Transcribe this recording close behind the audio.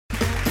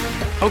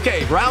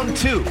Okay, round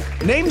two.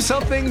 Name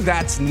something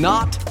that's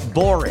not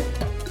boring.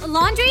 A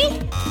laundry?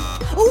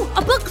 Ooh, a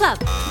book club.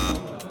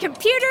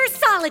 Computer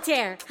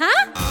solitaire,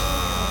 huh?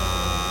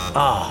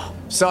 Ah,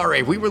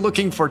 sorry, we were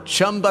looking for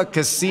Chumba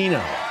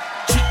Casino.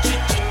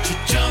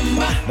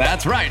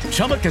 That's right,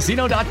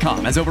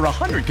 ChumbaCasino.com has over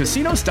 100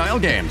 casino-style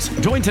games.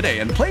 Join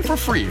today and play for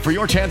free for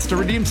your chance to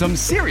redeem some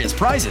serious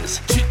prizes.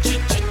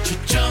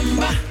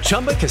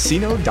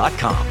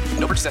 ChumbaCasino.com.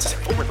 No purchase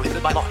necessary. Void where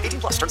prohibited by law.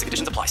 18 plus. Terms and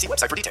conditions apply. See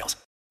website for details.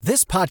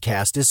 This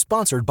podcast is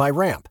sponsored by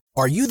Ramp.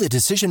 Are you the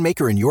decision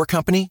maker in your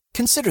company?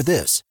 Consider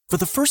this. For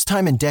the first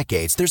time in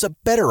decades, there's a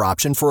better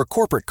option for a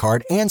corporate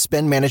card and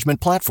spend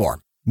management platform.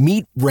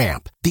 Meet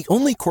Ramp, the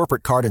only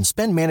corporate card and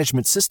spend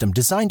management system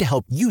designed to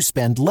help you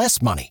spend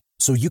less money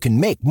so you can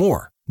make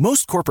more.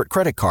 Most corporate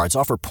credit cards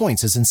offer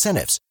points as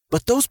incentives,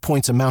 but those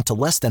points amount to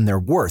less than their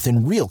worth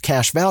in real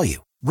cash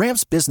value.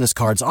 Ramp's business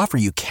cards offer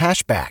you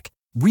cash back,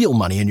 real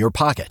money in your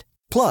pocket.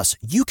 Plus,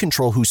 you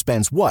control who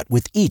spends what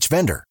with each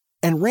vendor.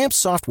 And Ramp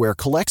software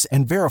collects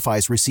and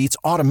verifies receipts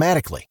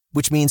automatically,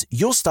 which means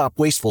you'll stop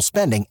wasteful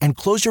spending and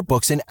close your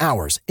books in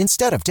hours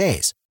instead of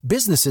days.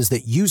 Businesses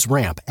that use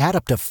Ramp add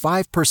up to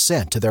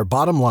 5% to their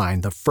bottom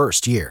line the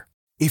first year.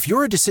 If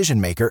you're a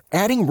decision maker,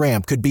 adding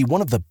Ramp could be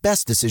one of the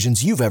best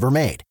decisions you've ever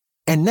made.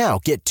 And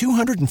now get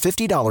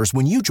 $250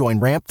 when you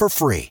join Ramp for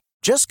free.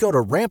 Just go to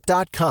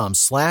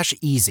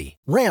ramp.com/easy.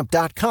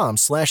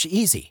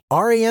 Ramp.com/easy.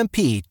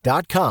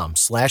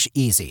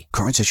 RAMP.com/easy.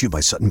 Cards issued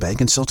by Sutton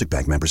Bank and Celtic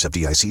Bank, members of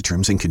FDIC.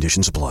 Terms and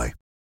conditions apply.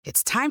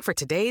 It's time for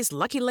today's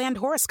Lucky Land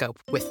horoscope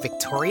with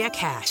Victoria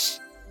Cash.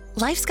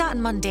 Life's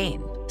gotten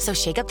mundane, so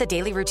shake up the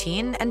daily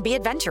routine and be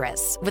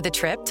adventurous with a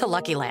trip to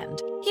Lucky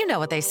Land. You know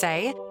what they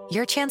say,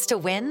 your chance to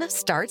win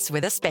starts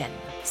with a spin.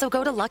 So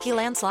go to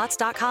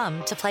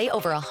LuckyLandSlots.com to play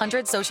over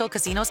 100 social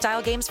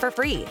casino-style games for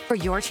free for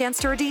your chance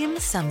to redeem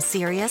some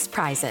serious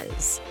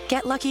prizes.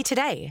 Get lucky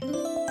today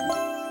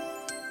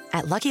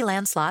at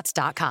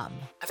LuckyLandSlots.com.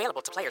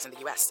 Available to players in the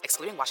U.S.,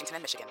 excluding Washington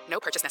and Michigan.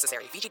 No purchase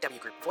necessary. VGW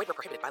Group. Void where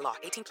prohibited by law.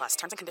 18 plus.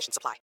 Terms and conditions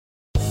apply.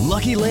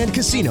 Lucky Land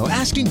Casino,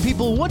 asking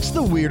people, what's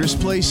the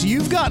weirdest place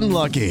you've gotten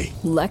lucky?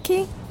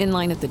 Lucky? In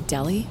line at the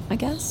deli, I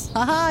guess?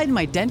 Aha, in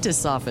my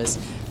dentist's office.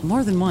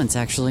 More than once,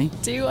 actually.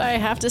 Do I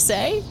have to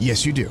say?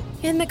 Yes, you do.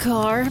 In the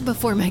car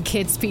before my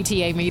kids'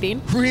 PTA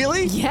meeting.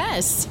 Really?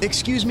 Yes.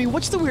 Excuse me,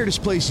 what's the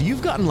weirdest place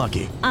you've gotten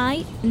lucky?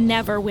 I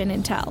never win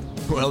and tell.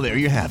 Well, there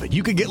you have it.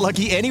 You can get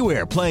lucky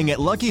anywhere, playing at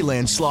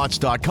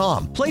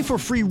LuckyLandSlots.com. Play for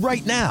free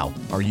right now.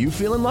 Are you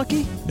feeling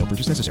lucky? No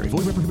purchase necessary. Void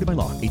where prohibited by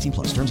law. 18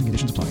 plus. Terms and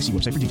conditions apply. See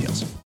website for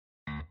details.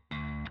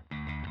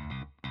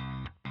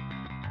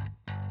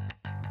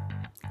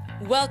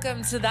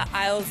 Welcome to the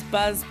Isles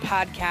Buzz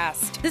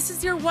podcast. This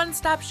is your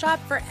one-stop shop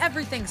for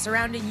everything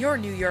surrounding your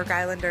New York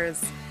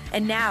Islanders.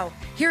 And now,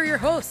 here are your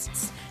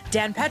hosts,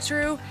 Dan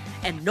Petru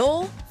and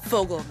Noel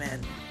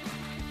Fogelman.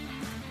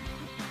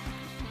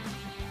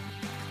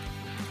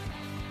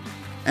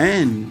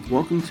 And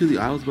welcome to the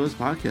Isles Buzz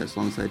podcast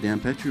alongside Dan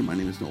Petru. My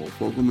name is Noel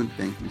Fogelman.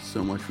 Thank you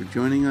so much for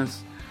joining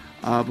us.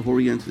 Before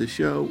we get into the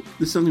show,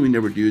 this is something we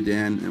never do,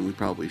 Dan, and we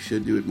probably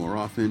should do it more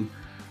often.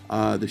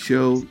 The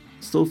show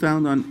still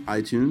found on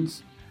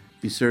iTunes.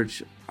 If you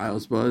search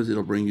Isles Buzz,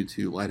 it'll bring you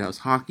to Lighthouse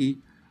Hockey,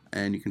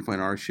 and you can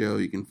find our show.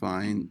 You can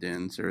find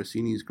Dan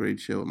Saraceni's great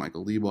show,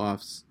 Michael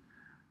Leboff's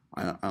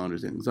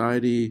Islanders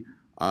Anxiety.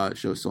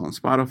 Show's still on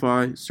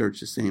Spotify. Search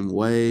the same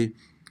way,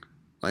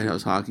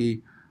 Lighthouse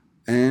Hockey.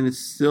 And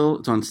it's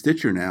on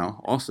Stitcher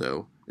now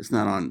also. It's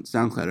not on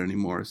SoundCloud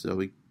anymore, so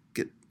we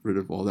get rid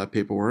of all that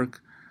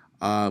paperwork.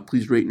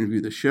 Please rate and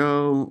review the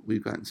show.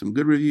 We've gotten some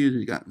good reviews.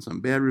 We've gotten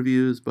some bad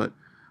reviews, but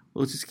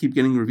let's just keep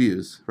getting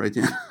reviews, right,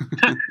 Dan?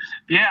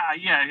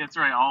 yeah, that's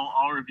right.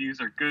 All reviews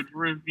are good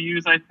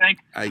reviews, I think.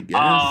 I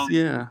guess,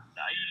 yeah.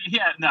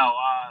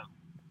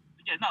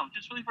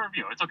 Just leave a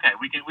review. It's okay.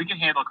 We can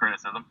handle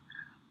criticism.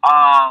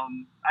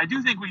 I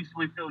do think we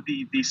feel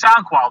the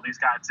sound quality's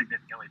gotten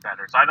significantly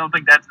better, so I don't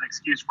think that's an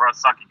excuse for us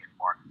sucking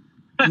anymore.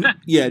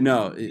 Yeah,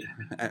 no,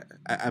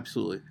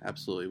 absolutely.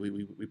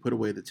 We put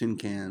away the tin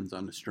cans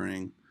on the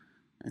string.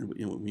 And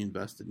we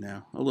invested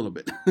now a little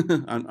bit. A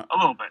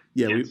little bit.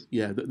 Yeah,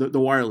 yes.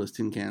 The wireless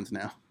tin cans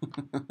now.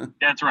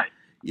 That's right.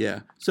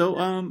 Yeah. So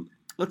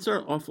let's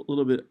start off a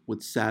little bit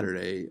with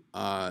Saturday.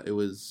 It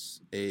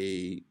was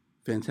a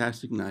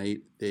fantastic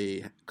night.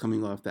 They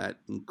coming off that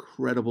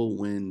incredible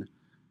win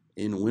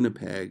in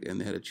Winnipeg,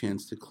 and they had a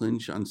chance to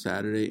clinch on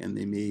Saturday, and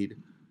they made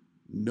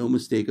no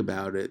mistake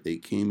about it. They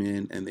came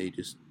in and they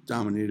just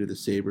dominated the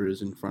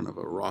Sabres in front of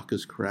a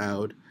raucous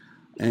crowd,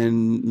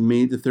 and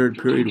made the third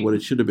period what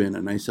it should have been,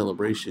 a nice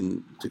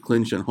celebration to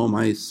clinch on home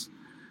ice.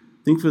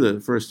 I think for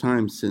the first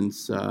time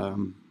since,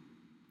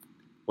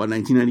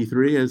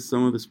 1993, as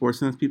some of the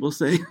Sportsnet people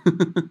say?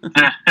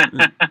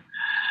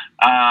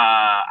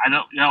 I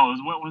don't know.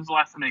 When was the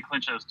last time they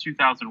clinched? It was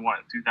 2000 what?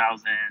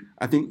 2000?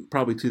 I think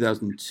probably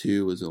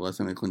 2002 was the last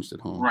time they clinched at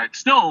home. Right.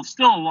 Still a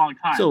long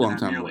time. Still a long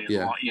time ago,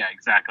 yeah. Yeah,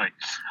 exactly.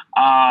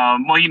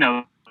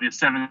 The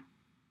 7...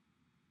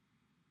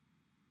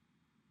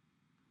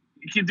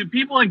 Do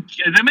people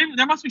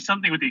there must be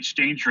something with the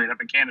exchange rate up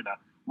in Canada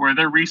where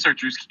their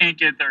researchers can't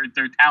get their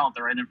talent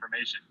the right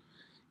information.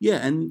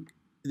 Yeah, and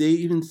they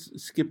even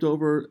skipped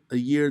over a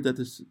year that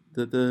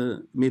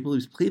the Maple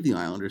Leafs played the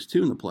Islanders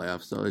too in the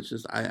playoffs. So it's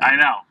just I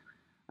know.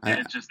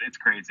 It's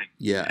crazy.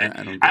 Yeah,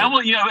 I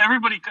don't.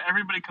 Everybody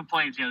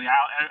complains. The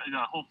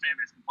whole fan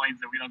base complains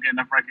that we don't get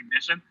enough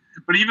recognition.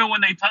 But even when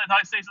they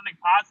say something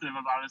positive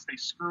about us, they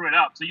screw it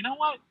up. So you know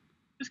what?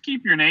 Just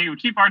keep our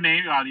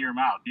name out of your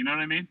mouth. You know what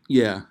I mean?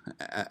 Yeah,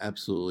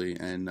 absolutely.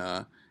 And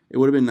it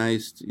would have been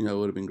nice. It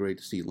would have been great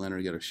to see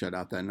Leonard get a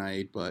shutout that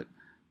night, but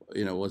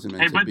it wasn't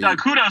meant to be. But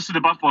kudos to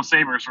the Buffalo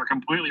Sabres for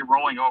completely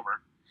rolling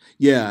over.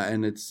 Yeah,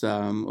 and it's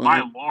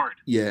my lord.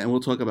 Yeah, and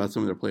we'll talk about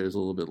some of their players a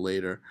little bit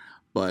later.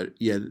 But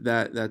yeah,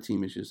 that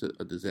team is just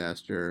a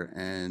disaster,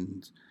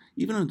 and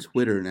even on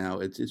Twitter now,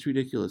 it's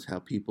ridiculous how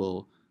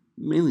people,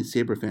 mainly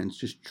Sabre fans,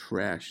 just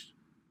trash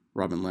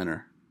Robin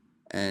Lehner,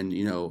 and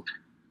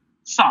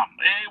some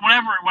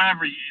whenever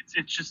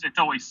it's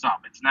always some.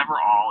 It's never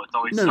all. It's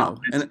always some. No,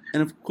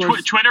 and of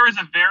course, Twitter is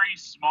a very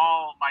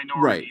small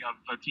minority of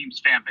the team's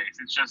fan base.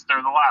 It's just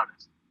they're the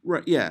loudest.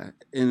 Right. Yeah,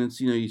 and it's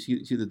you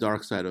see the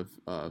dark side of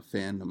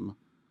fandom.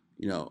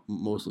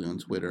 Mostly on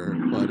Twitter,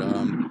 but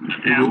whatever.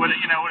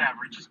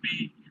 Just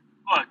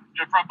look.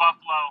 They're from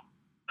Buffalo.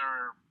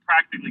 They're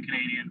practically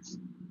Canadians.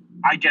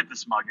 I get the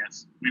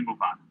smugness. We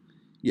move on.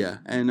 Yeah,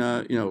 and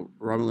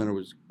Robin Lehner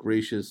was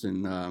gracious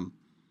in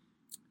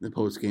the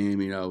post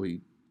game.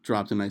 He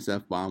dropped a nice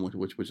F-bomb,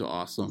 which was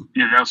awesome.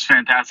 Yeah, that was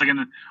fantastic.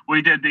 And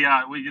we did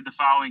the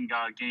following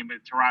game in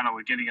Toronto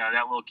with getting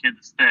that little kid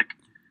the stick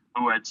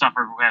who has half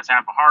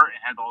a heart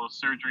and had all those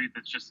surgeries.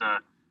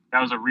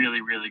 That was a really,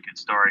 really good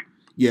story.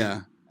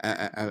 Yeah,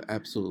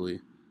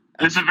 absolutely.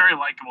 This is a very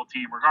likable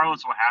team,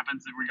 regardless of what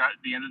happens at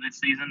the end of this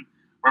season.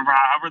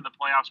 However the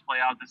playoffs play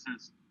out, this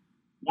is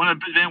one of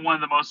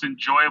the most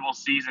enjoyable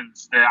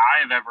seasons that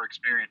I have ever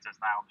experienced as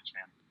an Islanders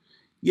fan.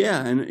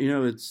 Yeah, and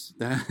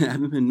there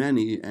haven't been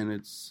many, and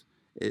it's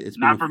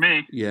not for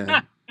me.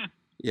 Yeah,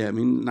 yeah. I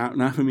mean,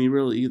 not for me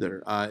really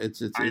either.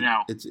 It's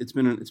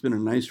been a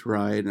nice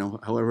ride.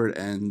 However it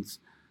ends,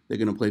 they're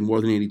going to play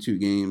more than 82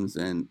 games,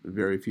 and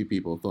very few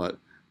people thought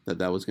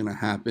that was going to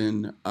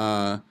happen.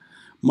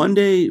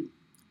 Monday,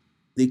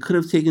 they could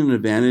have taken an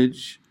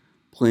advantage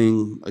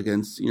playing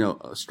against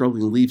a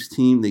struggling Leafs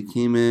team. They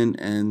came in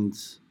and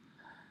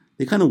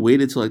they kind of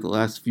waited till the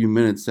last few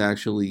minutes to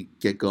actually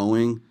get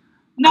going.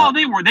 No,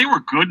 they were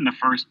good in the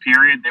first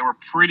period. They were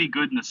pretty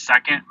good in the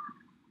second.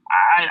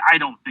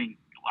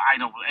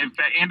 If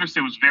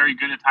Anderson was very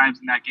good at times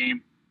in that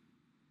game.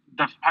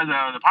 The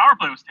power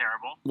play was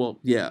terrible. Well,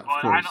 yeah, of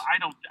but course.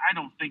 I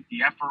don't think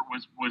the effort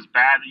was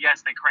bad.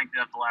 Yes, they cranked it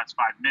up the last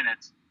 5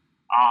 minutes,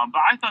 but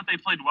I thought they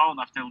played well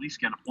enough to at least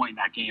get a point in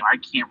that game. I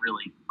can't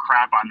really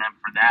crap on them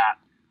for that.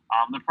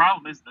 The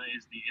problem is the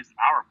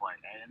power play,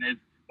 and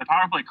the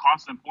power play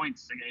cost them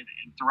points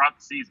throughout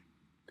the season.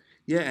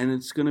 Yeah, and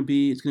it's gonna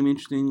be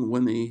interesting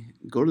when they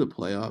go to the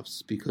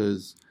playoffs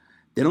because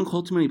they don't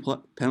call too many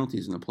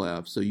penalties in the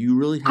playoffs. So you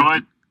really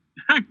have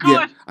Good.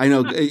 Yeah, I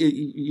know.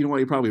 You know what?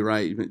 You're probably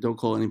right. Don't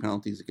call any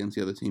penalties against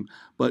the other team.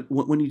 But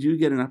when you do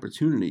get an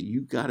opportunity,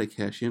 you got to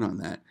cash in on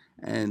that.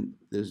 And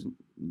there's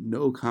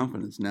no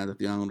confidence now that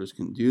the Islanders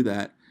can do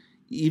that,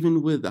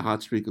 even with the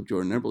hot streak of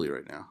Jordan Eberle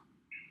right now.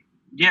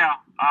 Yeah,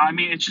 I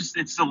mean,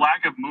 it's the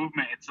lack of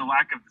movement. It's the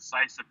lack of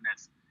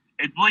decisiveness.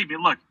 Believe me,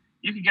 look,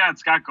 you can get on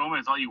Scott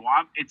Gomez all you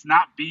want. It's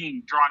not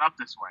being drawn up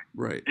this way.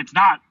 Right. It's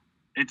not.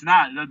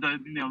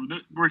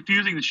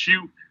 Refusing to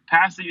shoot,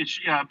 passing,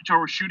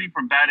 shooting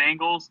from bad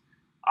angles,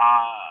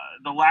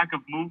 the lack of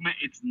movement.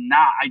 It's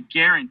not. I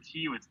guarantee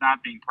you, it's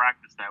not being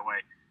practiced that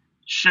way.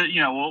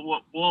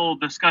 We'll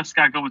discuss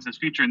Scott Gomez's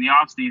future in the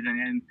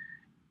offseason,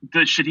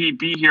 and should he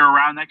be here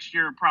around next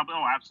year? Probably.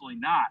 Oh,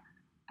 absolutely not.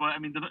 But I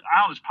mean, the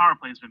Islanders' power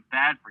play has been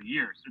bad for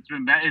years. It's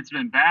been bad. It's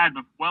been bad,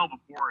 but well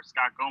before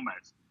Scott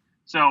Gomez.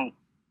 So,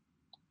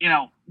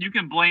 you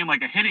can blame a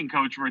hitting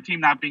coach for a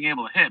team not being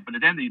able to hit, but at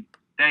the end of the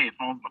day, it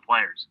falls on the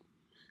players.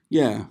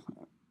 Yeah,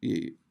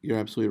 you're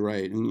absolutely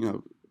right,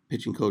 and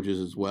pitching coaches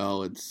as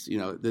well. It's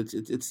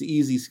it's the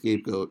easy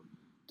scapegoat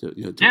to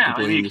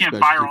blame you can't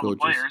fire all the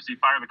players; you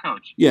fire the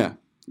coach. Yeah,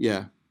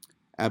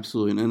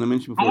 absolutely. And I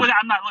mentioned before, but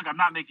I'm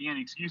not making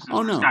any excuses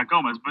for Scott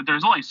Gomez, but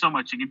there's only so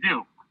much you can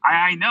do.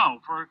 I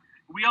know but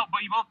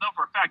you both know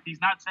for a fact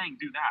he's not saying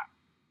do that.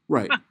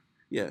 Right.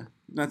 Yeah,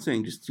 not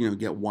saying just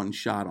get one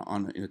shot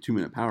on a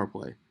 2-minute power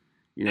play.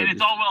 And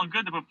it's all well and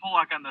good to put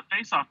Pulock on the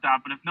faceoff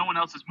dot, but if no one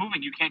else is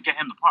moving, you can't get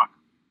him the puck.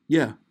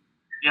 Yeah.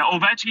 Yeah,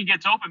 Ovechkin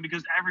gets open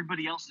because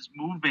everybody else is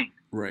moving.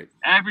 Right.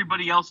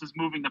 Everybody else is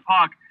moving the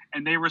puck,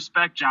 and they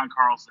respect John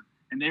Carlson,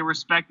 and they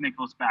respect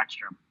Nicholas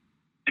Backstrom,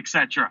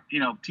 etc.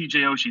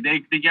 TJ Oshie.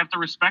 You have to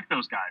respect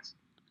those guys.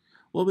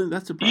 Well, then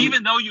that's the problem.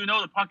 Even though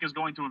the puck is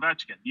going to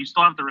Ovechkin, you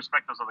still have to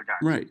respect those other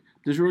guys. Right.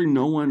 There's really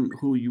no one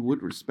who you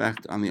would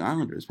respect on the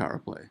Islanders' power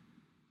play.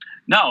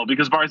 No,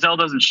 because Barzal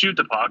doesn't shoot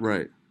the puck.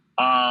 Right.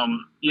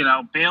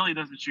 Bailey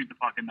doesn't shoot the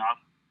puck enough.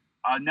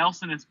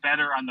 Nelson is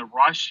better on the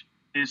rush.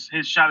 His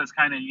shot is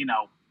kind of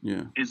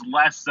is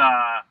less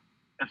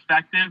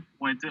effective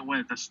when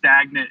it's a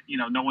stagnant.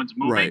 No one's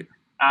moving. Right.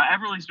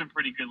 Everly's been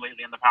pretty good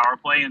lately on the power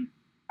play, and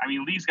I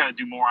mean, Lee's got to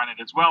do more on it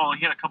as well.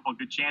 He had a couple of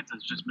good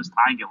chances, just missed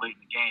tying it late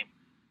in the game.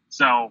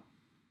 So,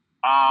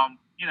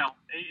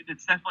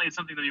 it's definitely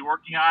something to be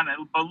working on.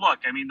 But look,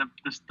 I mean,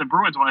 the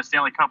Bruins won a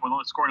Stanley Cup with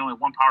scoring only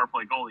one power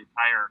play goal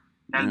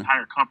that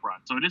entire cup run.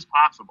 So it is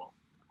possible.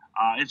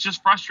 It's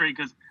just frustrating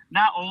because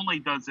not only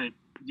do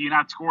you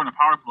not score in a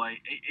power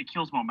play, it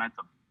kills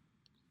momentum.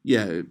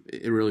 Yeah,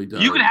 it really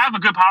does. You can have a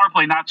good power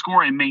play, not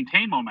score, and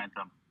maintain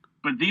momentum.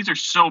 But these are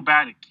so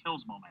bad, it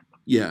kills momentum.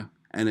 Yeah,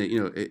 and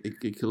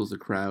it kills the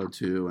crowd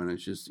too, and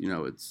it's just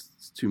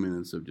it's 2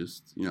 minutes of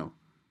just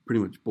pretty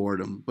much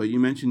boredom. But you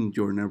mentioned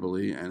Jordan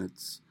Eberle, and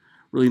it's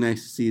really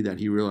nice to see that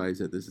he realized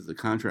that this is a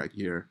contract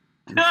year.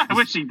 I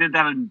wish he did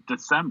that in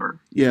December.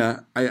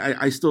 Yeah,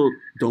 I still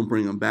don't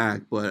bring him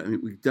back, but I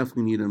mean we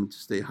definitely need him to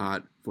stay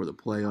hot for the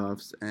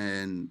playoffs.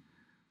 And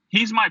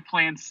he's my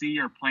plan C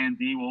or plan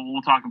D.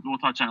 We'll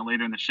touch on it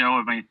later in the show.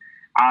 I mean,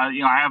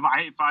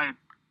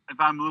 if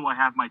I'm Lou, I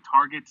have my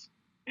targets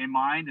in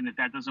mind, and if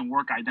that doesn't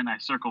work, then I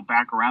circle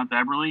back around to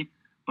Eberle.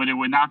 But it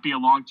would not be a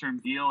long-term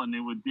deal, and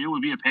it would be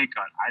a pay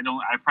cut.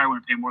 I probably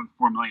wouldn't pay more than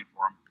 $4 million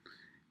for him.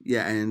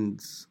 Yeah,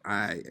 and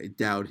I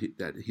doubt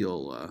that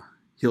he'll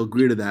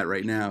agree to that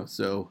right now.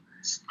 So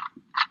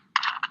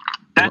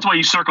that's why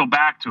you circle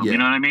back to him. Yeah. You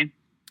know what I mean?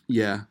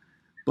 Yeah,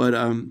 but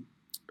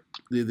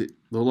the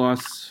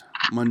loss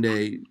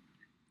Monday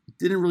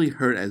didn't really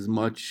hurt as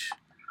much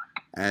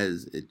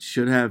as it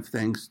should have,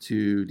 thanks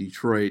to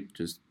Detroit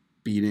just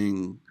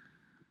beating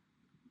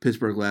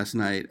Pittsburgh last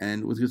night.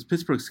 And with his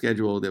Pittsburgh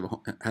schedule, they've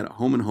had a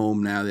home and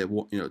home now. They have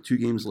 2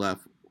 games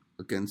left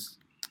against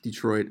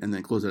Detroit and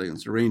then close out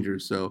against the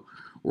Rangers. So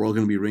we're all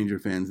going to be Ranger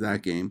fans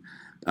that game.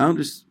 I don't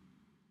just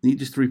need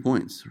 3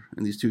 points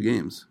in these 2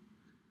 games.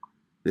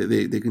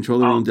 They control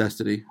their own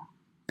destiny.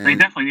 They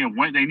definitely need to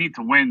win. They need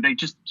to win. They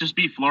just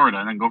beat Florida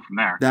and then go from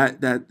there.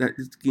 That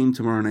game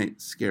tomorrow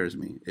night scares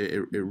me.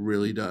 It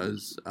really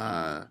does.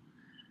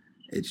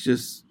 It's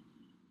just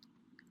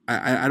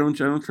I don't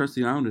trust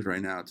the Islanders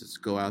right now to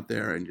just go out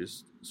there and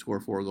just score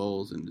 4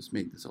 goals and just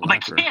make this a They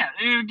can't.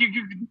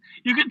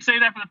 You can say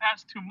that for the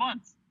past 2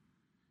 months.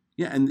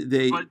 Yeah, and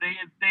but they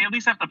at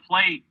least have to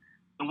play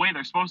the way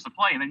they're supposed to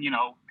play, and then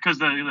because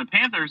the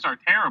Panthers are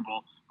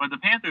terrible, but the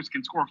Panthers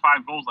can score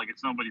 5 goals like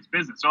it's nobody's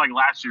business. They're like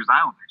last year's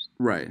Islanders.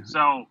 Right.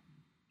 So,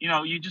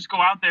 you just go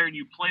out there and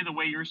you play the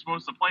way you're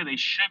supposed to play. They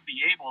should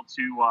be able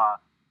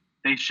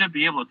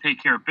to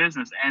take care of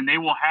business, and they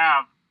will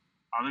have.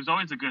 There's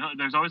always a good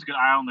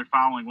Islander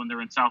following when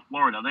they're in South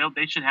Florida.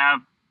 They should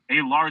have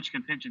a large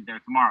contingent there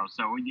tomorrow.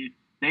 So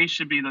they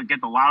should get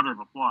the louder of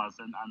applause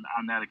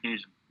on that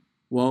occasion.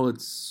 Well,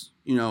 it's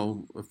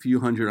a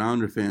few hundred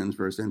Islander fans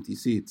versus empty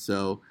seats,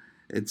 so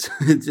it's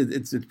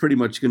pretty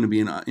much going to be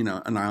an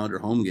Islander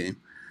home game.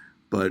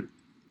 But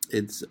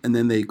and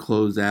then they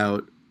close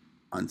out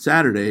on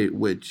Saturday,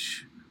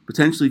 which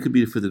potentially could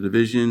be for the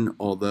division,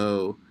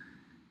 although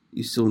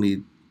you still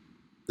need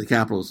the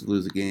Capitals to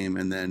lose a game,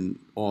 and then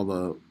all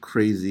the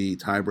crazy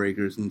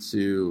tiebreakers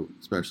ensue,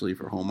 especially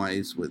for home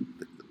ice. With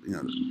if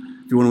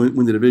you want to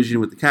win the division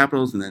with the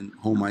Capitals, and then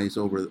home ice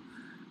over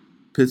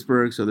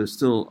Pittsburgh, so there's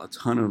still a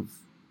ton of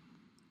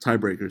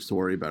tiebreakers to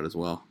worry about as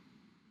well.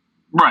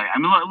 Right. I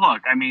mean,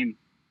 look. I mean,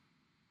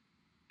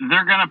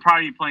 they're going to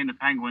probably be playing the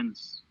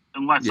Penguins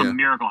unless some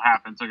miracle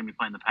happens. They're going to be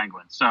playing the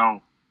Penguins.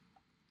 So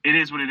it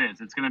is what it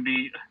is. It's going to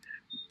be.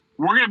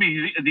 We're going to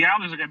be the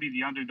Islanders are going to be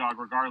the underdog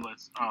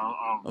regardless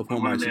of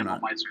home whether ice they or have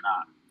home ice or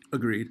not.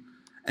 Agreed.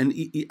 And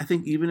I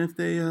think even if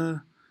they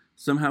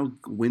somehow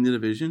win the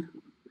division,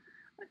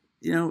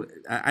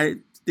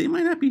 they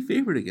might not be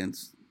favored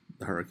against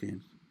the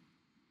Hurricanes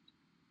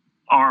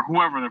or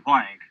whoever they're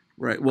playing.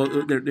 Right. Well,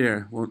 they're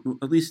there. Well,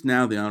 at least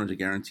now the Islanders are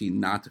guaranteed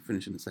not to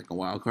finish in the second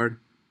wild card,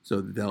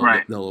 so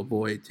they'll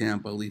avoid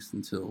Tampa at least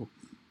until.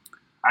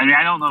 I mean,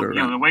 I don't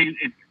know. The way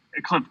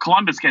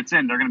Columbus gets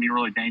in, they're going to be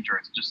really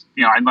dangerous. Just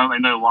I know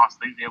they lost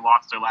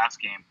their last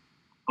game,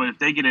 but if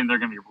they get in, they're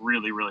going to be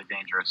really, really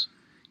dangerous.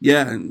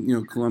 Yeah,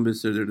 and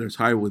Columbus they're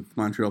tied with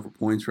Montreal for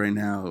points right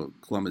now.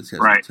 Columbus has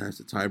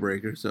a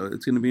tiebreaker, so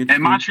it's going to be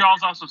interesting. And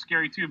Montreal's also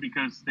scary too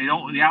because the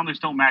Islanders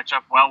don't match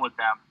up well with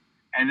them,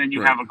 and then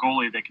you have a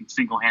goalie that can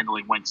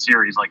single-handedly win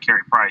series like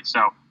Carey Price.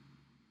 So,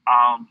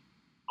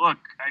 look,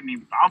 I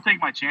mean, I'll take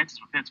my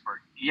chances with Pittsburgh.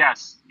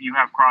 Yes, you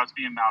have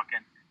Crosby and Malkin.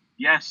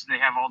 Yes, they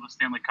have all the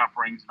Stanley Cup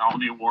rings and all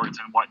the awards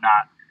and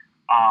whatnot,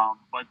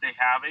 but they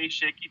have a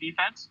shaky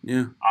defense.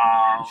 Yeah,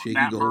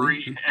 Matt goalie.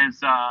 Murray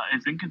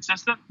is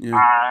inconsistent.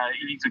 Yeah.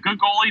 He's a good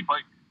goalie, but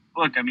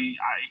look, I mean,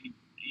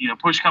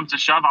 push comes to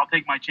shove, I'll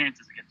take my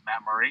chances against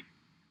Matt Murray.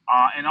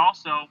 And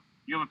also,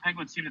 you have a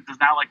Penguins team that does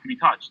not like to be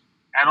touched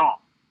at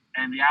all,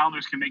 and the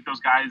Islanders can make those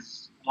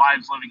guys'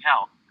 lives living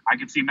hell. I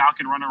can see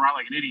Malkin running around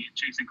like an idiot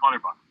chasing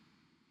Clutterbuck.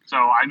 So,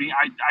 I mean,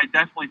 I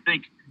definitely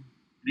think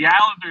the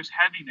Islanders'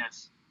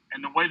 heaviness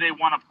and the way they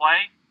want to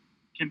play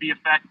can be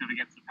effective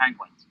against the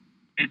Penguins.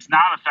 It's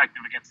not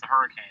effective against the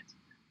Hurricanes.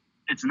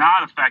 It's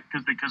not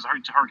effective because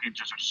the Hurricanes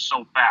just are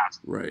so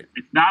fast. Right.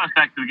 It's not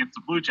effective against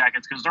the Blue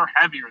Jackets because they're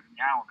heavier than the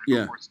Islanders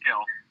with more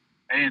skill.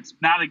 and it's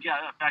not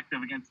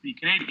effective against the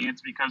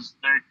Canadiens because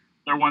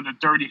they're one of the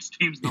dirtiest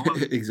teams in the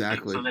league.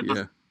 Exactly.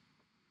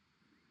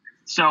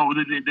 So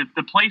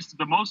the place,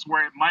 the most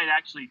where it might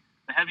actually,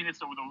 the heaviness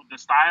of the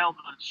style, the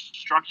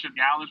structure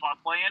the Islanders want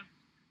to play in,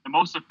 the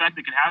most effect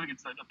it could have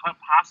against a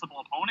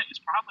possible opponent is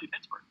probably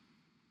Pittsburgh.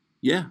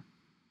 Yeah,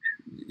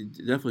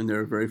 definitely.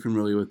 They're very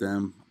familiar with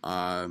them.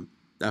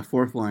 That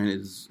fourth line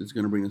is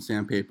going to bring the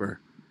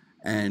sandpaper,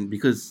 and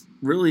because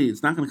really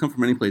it's not going to come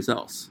from any place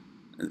else,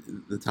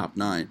 the top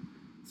nine.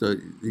 So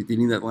they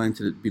need that line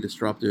to be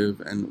disruptive.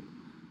 And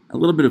a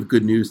little bit of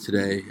good news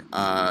today,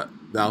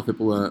 Val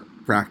Filppula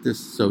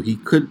practiced, so he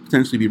could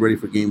potentially be ready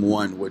for Game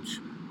 1, which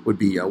would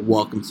be a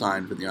welcome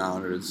sign for the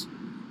Islanders.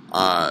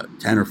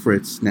 Tanner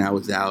Fritz now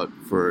is out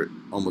for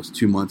almost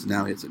 2 months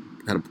now. He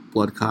had a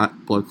blood clot,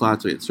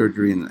 so he had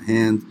surgery in the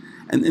hand,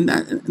 and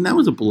that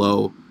was a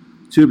blow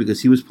too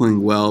because he was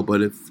playing well.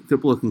 But if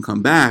Filppula can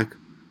come back,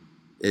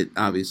 it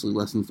obviously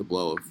lessens the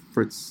blow of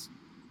Fritz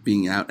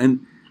being out.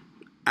 And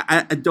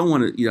I don't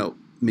want to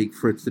make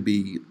Fritz to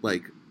be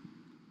like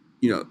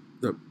the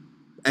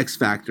X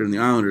factor in the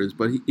Islanders,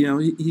 but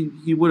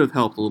he would have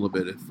helped a little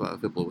bit if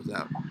Filppula was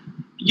out.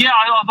 Yeah,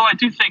 although I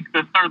do think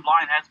the third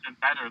line has been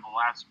better the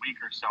last week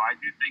or so. I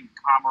do think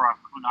Komarov,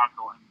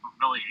 Kuhnhackl, and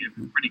Beauvillier have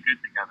been pretty good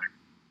together.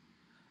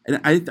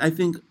 And I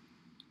think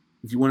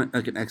if you want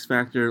like an X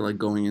factor, like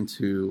going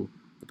into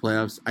the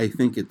playoffs, I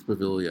think it's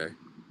Beauvillier.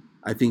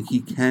 I think he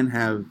can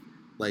have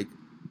like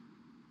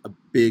a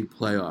big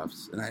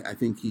playoffs, and I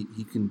think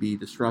he can be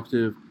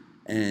disruptive,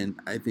 and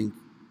I think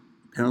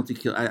penalty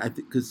kill. I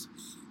think because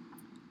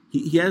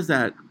he has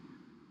that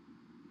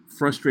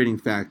frustrating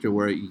factor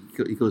where he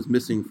goes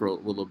missing for a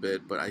little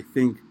bit, but I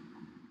think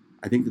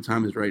the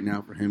time is right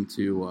now for him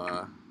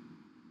to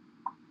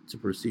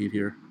proceed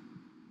here.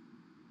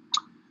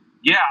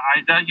 Yeah,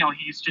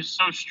 he's just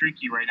so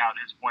streaky right now at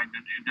this point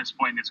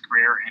in his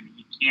career, and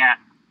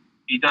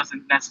he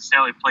doesn't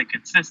necessarily play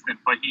consistent,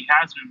 but he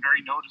has been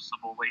very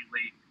noticeable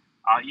lately,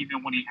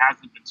 even when he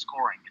hasn't been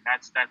scoring, and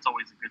that's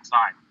always a good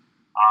sign.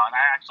 And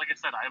I actually, like I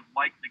said, I've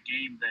liked the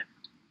game that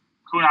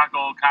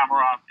Kuhnhackl,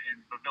 Komarov,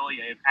 and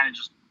Beauvillier have kind of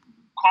just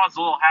caused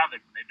a little havoc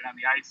when they've been on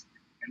the ice,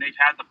 and they've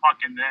had the puck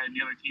in the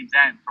other team's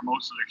end for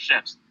most of their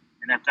shifts,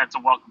 and that's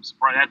a welcome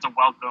surprise. That's a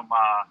welcome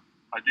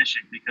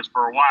addition because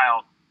for a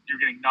while you're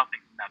getting nothing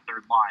from that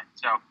third line.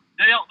 So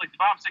they don't the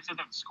bottom six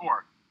doesn't have to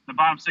score. The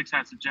bottom six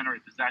has to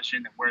generate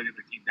possession and wear the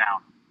other team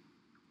down.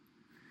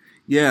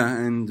 Yeah,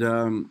 and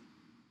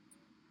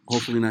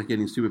hopefully not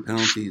getting stupid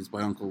penalties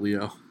by Uncle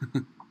Leo.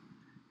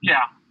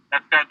 Yeah,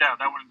 that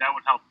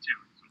would help too.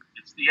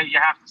 You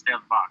have to stay on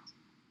the box.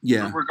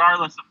 Yeah. So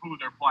regardless of who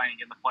they're playing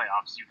in the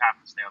playoffs, you have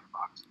to stay on the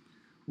box.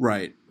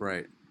 Right.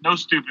 No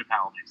stupid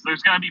penalties.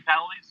 There's going to be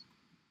penalties.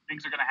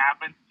 Things are going to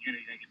happen. You're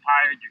going to get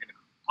tired. You're going to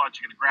clutch.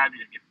 You're going to grab.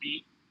 You're going to get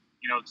beat.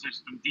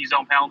 There's some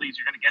D-zone penalties.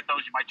 You're going to get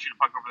those. You might shoot a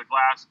puck over the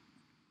glass.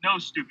 No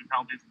stupid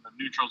penalties in the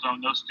neutral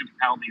zone. No stupid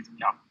penalties in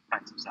the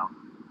offensive zone.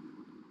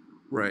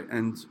 Right.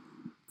 And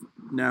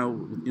now,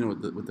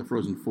 with the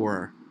Frozen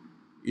Four,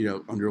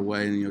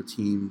 underway and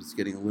teams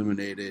getting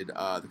eliminated,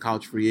 the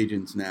college free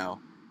agents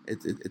now.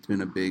 It's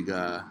been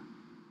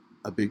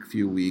a big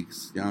few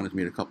weeks. The Islanders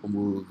made a couple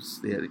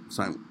moves. They had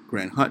signed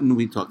Grant Hutton.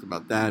 We talked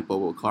about that.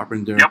 Bobo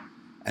Carpenter. Yep.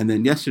 And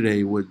then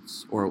yesterday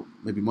or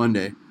maybe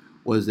Monday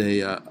was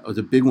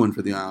a big one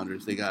for the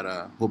Islanders. They got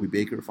a Hobey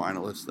Baker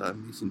finalist,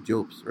 Mason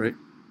Jobst, right?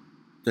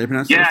 Did I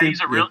pronounce that? Yeah,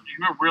 he's a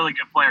really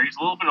good player. He's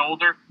a little bit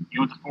older. He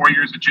went to 4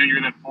 years of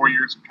junior, then 4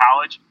 years of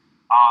college.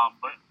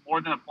 But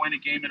more than a point a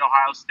game at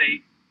Ohio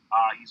State.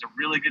 He's a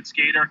really good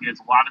skater. He has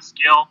a lot of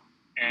skill.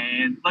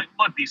 And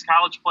look, these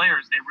college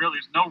players,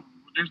 there's no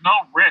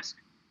risk.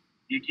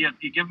 You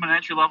give them an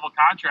entry level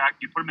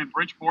contract. You put them in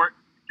Bridgeport.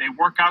 They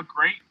work out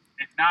great.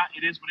 If not,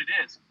 it is what it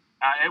is.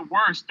 At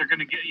worst, they're going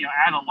to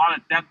add a lot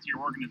of depth to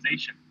your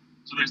organization.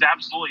 So there's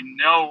absolutely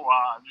no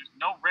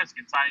risk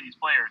in signing these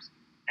players.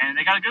 And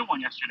they got a good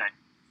one yesterday.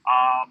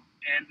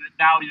 And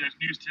now there's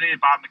news today.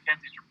 Bob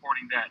McKenzie's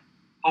reporting that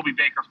Hobey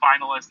Baker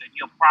finalist, and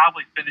he'll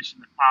probably finish in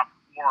the top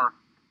 4.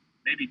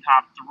 Maybe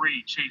top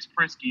 3, Chase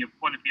Prisky of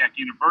Quinnipiac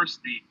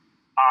University,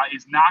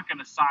 is not going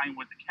to sign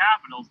with the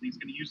Capitals. And he's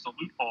going to use the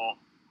loophole.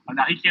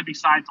 Now, he can't be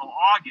signed till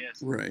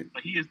August. Right.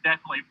 But he is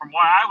definitely, from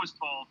what I was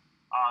told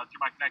through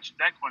my connections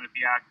at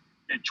Quinnipiac,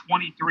 that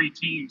 23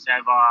 teams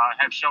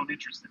have shown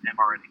interest in him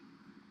already.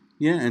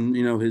 Yeah, and,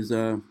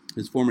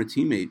 his former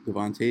teammate,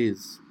 Devon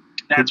Toews.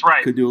 That's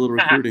right. Could do a little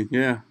recruiting,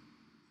 yeah.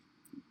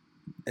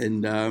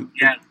 And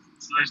yeah,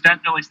 so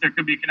there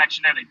could be a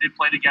connection there. They did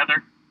play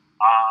together.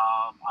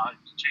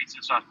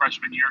 Chase's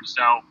freshman year,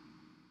 so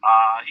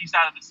he's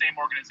out of the same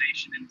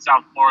organization in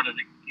South Florida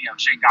that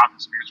Shane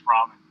Gothenspier's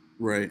from.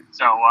 Right.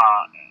 So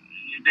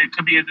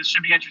this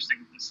should be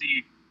interesting to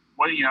see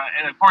what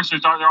and of course there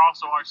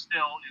also are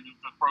still in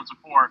the Frozen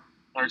Four.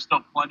 There's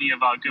still plenty of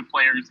good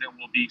players that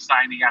will be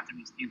signing after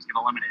these teams get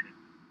eliminated.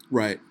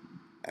 Right.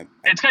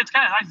 It's kind of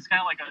nice. It's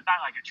kind of like not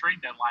like a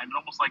trade deadline, but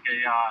almost like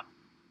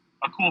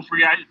a cool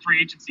free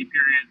agency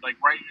period, like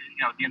right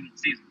at the end of the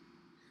season.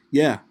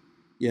 Yeah.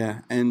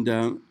 Yeah, and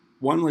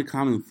one like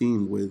common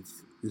theme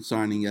with the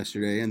signing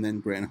yesterday and then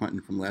Grant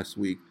Hutton from last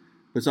week,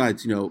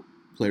 besides,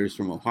 players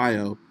from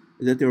Ohio,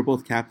 is that they were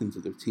both captains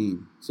of their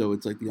team. So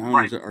it's like the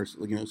Islanders are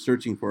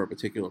searching for a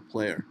particular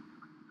player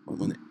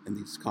in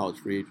these college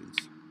free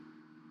agents.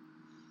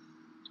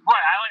 Right.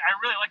 I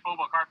really like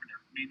Bobo Carpenter.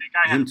 I mean, the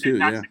guy has a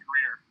fantastic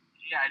career.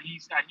 Yeah, and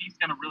he's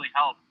going to really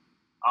help.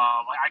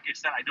 Like I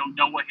said, I don't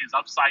know what his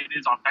upside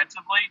is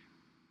offensively,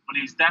 but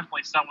he's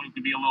definitely someone who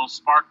can be a little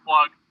spark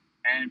plug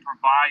and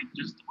provide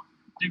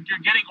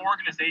you're getting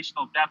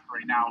organizational depth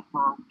right now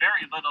for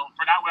very little,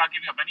 without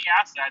giving up any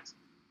assets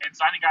and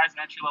signing guys in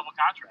entry-level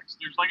contracts.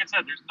 Like I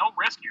said, there's no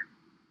risk here.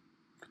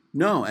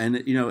 No, and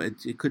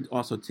it could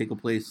also take a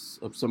place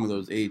of some of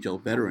those AHL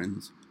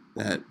veterans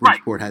that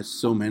Bridgeport has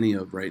so many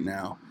of right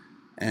now.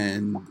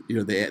 And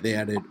they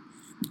added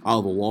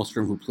Oliver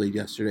Wahlstrom, who played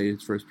yesterday,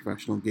 his first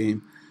professional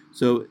game.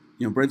 So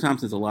Brent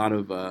Thompson has a lot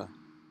of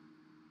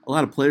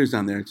players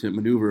down there to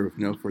maneuver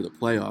for the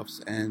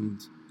playoffs. And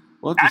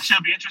actually,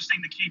 it'll be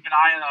interesting to keep an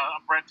eye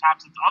on Brent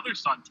Thompson's other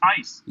son,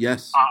 Tice.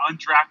 Yes,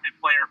 undrafted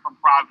player from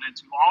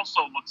Providence, who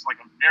also looks like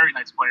a very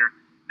nice player.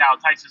 Now,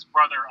 Tice's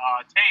brother,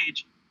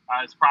 Tage,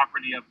 is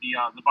property of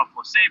the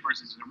Buffalo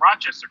Sabres. He's in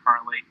Rochester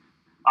currently.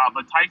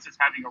 But Tice is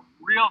having a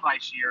real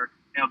nice year.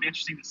 And it'll be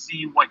interesting to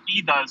see what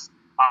he does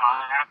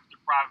after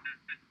Providence.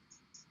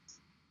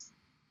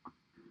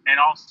 And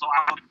also,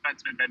 Island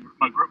defenseman Ben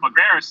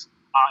McGraris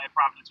at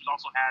Providence, who's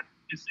also had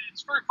his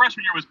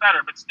freshman year was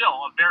better, but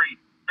still a very,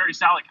 very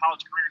solid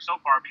college career so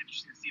far. It'll be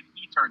interesting to see if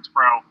he turns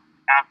pro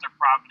after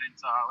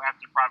Providence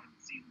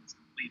season is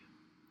completed.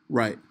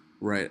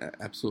 Right,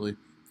 absolutely.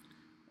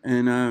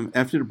 And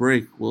after the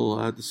break,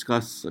 we'll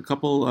discuss a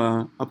couple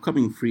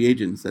upcoming free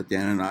agents that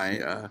Dan and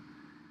I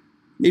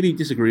maybe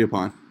disagree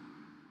upon.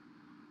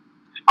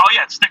 Oh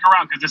yeah, stick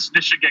around because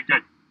this should get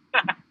good.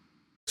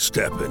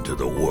 Step into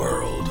the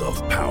world of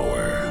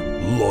power,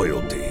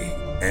 loyalty,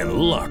 and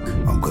luck.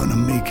 I'm gonna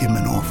make him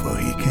an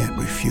offer he can't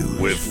refuse.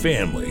 With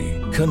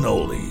family,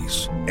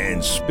 cannolis,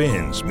 and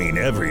spins mean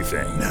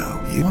everything.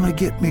 Now, you wanna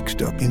get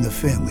mixed up in the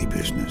family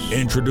business.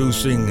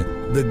 Introducing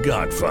The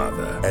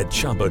Godfather at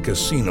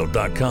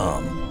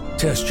ChumbaCasino.com.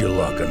 Test your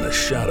luck in the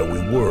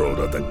shadowy world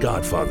of The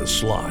Godfather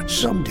slot.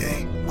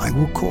 Someday, I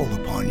will call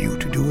upon you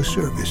to do a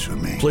service for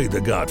me. Play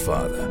The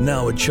Godfather,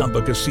 now at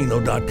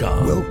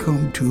ChumbaCasino.com.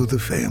 Welcome to the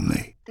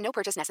family. No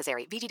purchase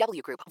necessary.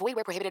 VGW Group. Void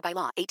where prohibited by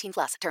law.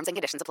 18+. Terms and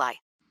conditions apply.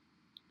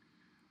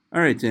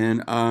 All right,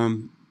 Dan.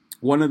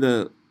 One of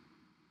the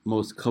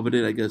most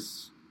coveted, I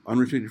guess,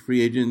 unrestricted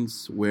free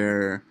agents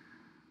where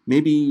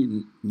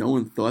maybe no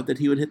one thought that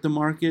he would hit the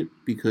market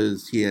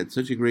because he had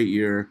such a great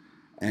year,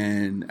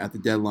 and at the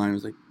deadline it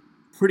was like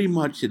pretty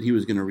much that he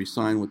was going to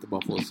re-sign with the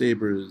Buffalo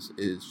Sabres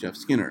is Jeff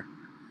Skinner.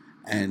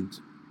 And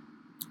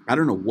I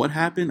don't know what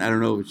happened. I don't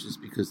know if it's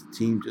just because the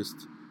team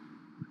just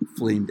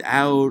flamed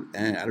out,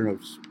 and I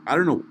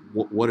don't know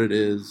what it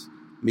is.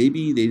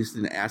 Maybe they just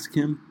didn't ask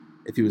him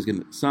if he was going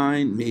to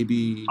sign.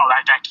 Maybe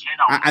that can't.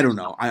 I don't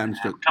know. I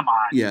understood. Come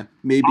on. Yeah,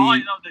 maybe. All I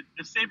know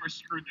the Sabres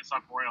screwed this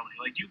up royally.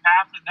 Like, you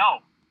have to know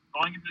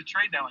going into the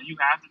trade deadline. You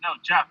have to know,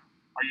 Jeff,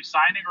 are you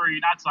signing or are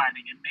you not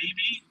signing? And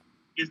maybe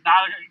he's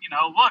not.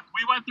 Look,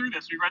 we went through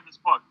this. We read this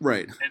book.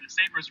 Right. And the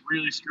Sabres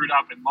really screwed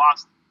up and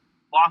lost.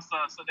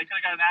 So they could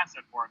have got an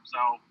asset for him.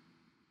 So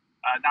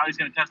now he's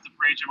going to test the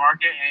free agent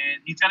market,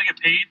 and he's going to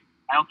get paid.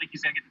 I don't think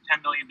he's going to get the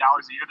 $10 million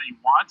a year that he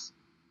wants,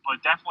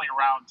 but definitely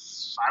around,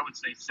 I would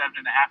say, 7.5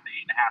 to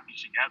 8.5 he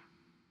should get.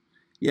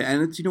 Yeah,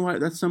 and it's,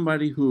 that's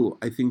somebody who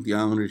I think the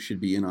Islanders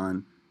should be in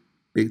on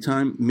big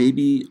time.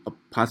 Maybe a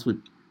possibly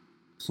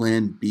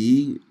plan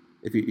B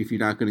if you're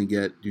not going to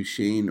get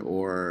Duchesne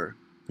or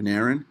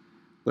Panarin,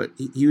 but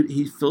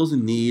he fills a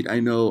need. I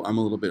know I'm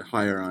a little bit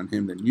higher on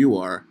him than you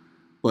are,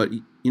 but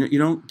you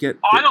don't get.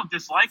 I don't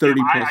dislike him.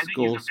 I think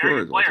he's a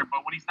very good player, also.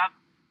 But when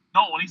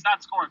he's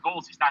not scoring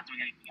goals, he's not doing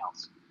anything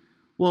else.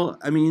 Well,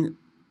 I mean,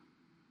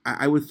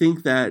 I would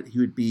think that he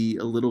would be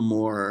a little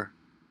more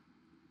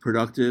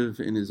productive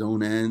in his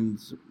own end,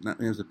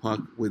 not as a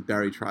puck, with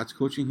Barry Trotz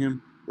coaching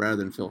him rather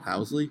than Phil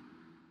Housley.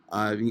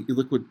 You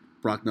look what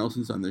Brock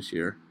Nelson's done this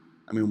year.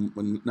 I mean,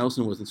 when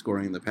Nelson wasn't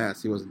scoring in the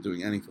past, he wasn't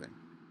doing anything,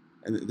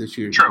 and this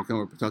year he's become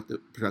a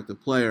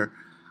productive player.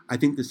 I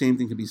think the same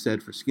thing could be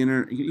said for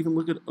Skinner. You can even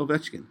look at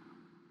Ovechkin,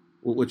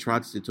 what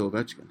Trotz did to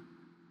Ovechkin.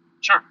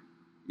 Sure.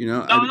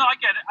 No, I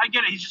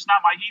get it. He's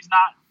not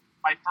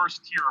my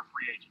first tier of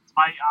free agents.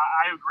 I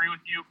agree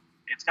with you.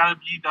 It's got to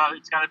be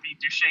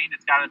Duchesne.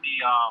 It's got to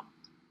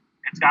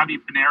be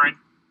Panarin.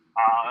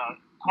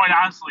 Quite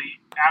honestly,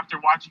 after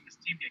watching this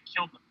team get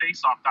killed in the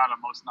face-off down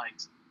on most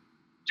nights,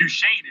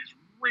 Duchesne is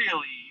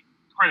really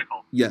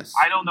critical. Yes.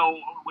 I don't know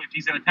if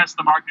he's going to test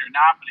the market or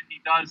not, but if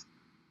he does,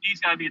 he's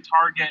got to be a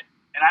target.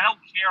 And I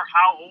don't care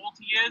how old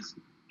he is.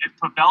 If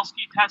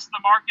Pavelski tests the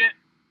market,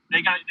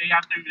 they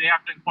have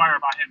to inquire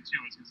about him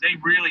too, because they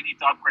really need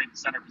to upgrade the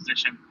center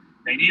position.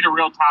 They need a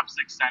real top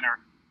six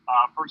center,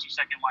 first or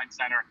second line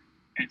center,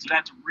 and so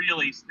that's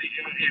really. So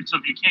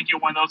if you can't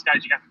get one of those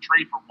guys, you have to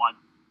trade for one.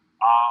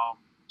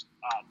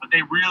 But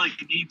they really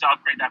need to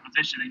upgrade that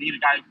position. They need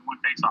a guy who can win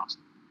faceoffs,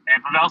 And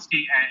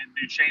Pavelski and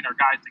Duchesne are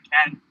guys that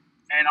can,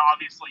 and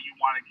obviously you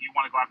want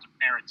to go after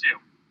Panarin too.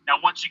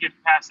 Now, once you get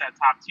past that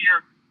top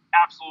tier,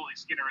 absolutely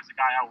Skinner is a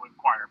guy I would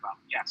inquire about.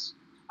 Yes,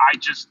 I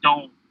just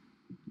don't.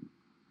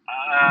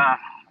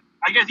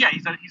 I guess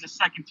he's a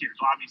second tier,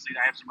 so obviously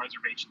I have some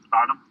reservations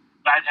about him,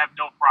 but I'd have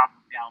no problem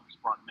if the Islanders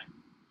brought him in.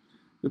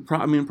 The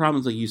problem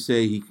is, like you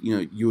say,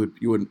 you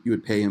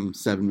would pay him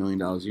 $7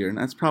 million a year, and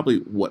that's probably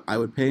what I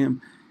would pay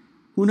him.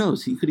 Who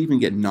knows? He could even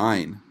get $9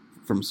 million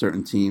from a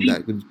certain team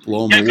that could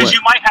blow him away. Because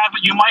you might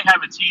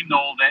have a team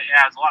though that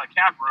has a lot of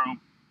cap room,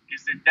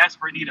 is in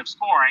desperate need of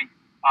scoring,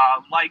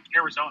 like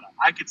Arizona.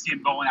 I could see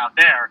him going out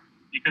there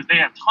because they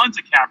have tons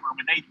of cap room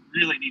and they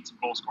really need some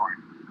goal scoring,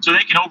 so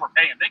they can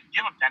overpay him. They can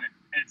give him 10,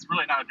 and it's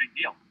really not a big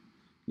deal.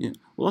 Yeah.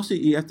 Well, also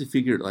you have to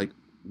figure like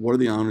what are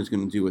the Islanders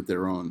going to do with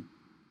their own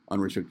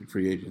unrestricted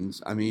free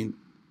agents? I mean,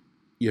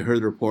 you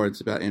heard the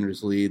reports about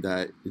Anders Lee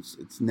that it's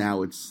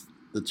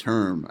the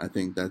term. I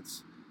think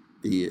that's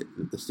the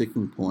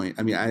sticking point.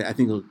 I mean, I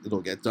think it'll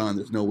get done.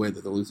 There's no way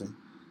that they're losing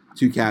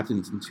 2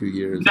 captains in 2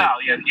 years. No, I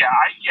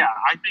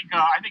think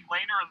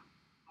Lehner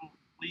and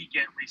Lee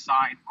get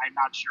re-signed. I'm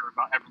not sure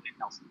about Everly and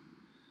Nelson.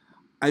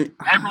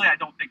 Everly, I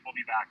don't think will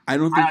be back. I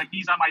don't think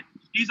he's on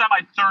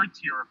my third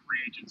tier of free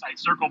agents. I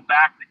circle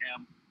back to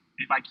him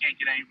if I can't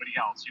get anybody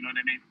else. You know what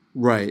I mean?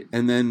 Right,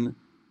 and then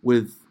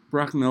with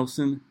Brock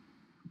Nelson,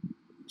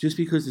 just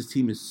because his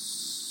team is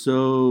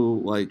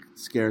so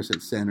scarce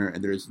at center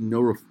and there's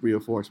no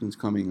reinforcements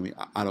coming. I mean,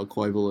 Otto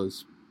Koivula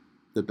is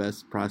the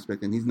best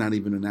prospect, and he's not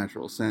even a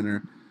natural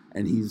center,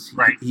 and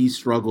he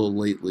struggled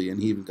lately,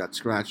 and he even got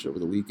scratched over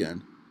the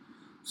weekend.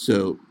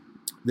 So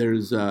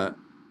there's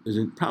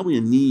probably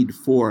a need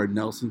for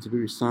Nelson to be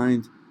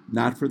re-signed,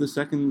 not for the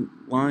second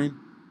line.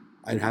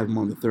 I'd have him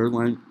on the third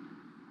line.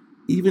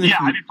 I'd be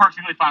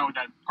perfectly fine with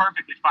that.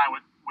 Perfectly fine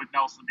with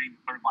Nelson being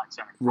the third line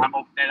center. Right. I'm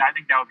open. I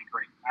think that would be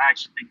great. I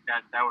actually think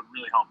that would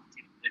really help the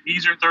team. If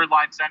he's your third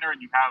line center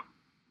and you have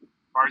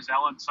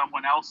Barzal and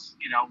someone else,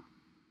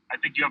 I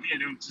think you have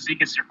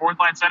Cizikas your fourth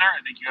line center.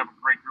 I think you have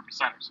a great group of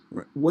centers.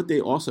 Right. What they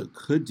also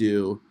could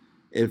do,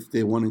 if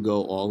they want to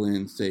go all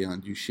in, say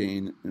on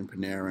Duchesne and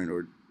Panarin,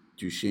 or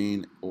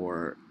Duchesne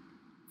or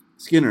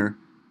Skinner,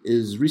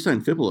 is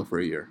re-sign Fibula for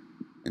a year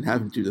and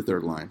have him do the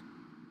third line.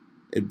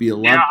 It'd be a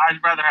lot. Yeah,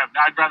 I'd rather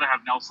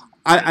have Nelson.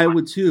 I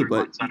would too,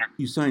 but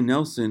you sign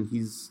Nelson.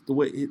 He's the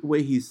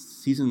way his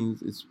season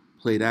is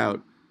played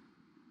out.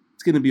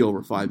 It's going to be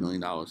over $5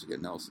 million to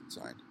get Nelson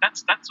signed.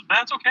 That's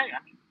okay.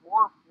 I mean,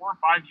 4 or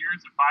 5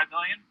 years at $5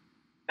 million.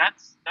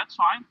 That's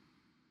fine.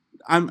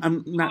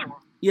 I'm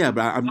not. Yeah,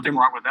 but I'm nothing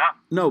wrong with that.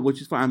 No,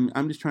 which is fine.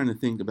 I'm just trying to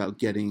think about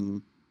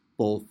getting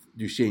both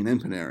Duchesne and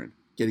Panarin,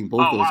 getting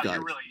both those guys.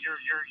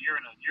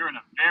 You're in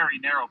a very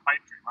narrow pipe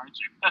dream, aren't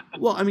you?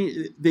 Well, I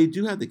mean, they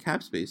do have the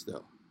cap space,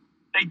 though.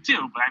 They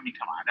do, but I mean,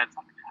 come on, that's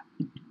not going to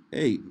happen.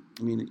 Hey,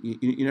 I mean,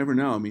 you never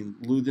know. I mean,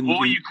 Luden.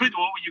 What you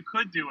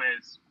could do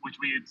is, which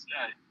we had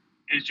said,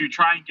 is you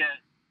try and get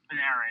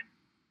Panarin,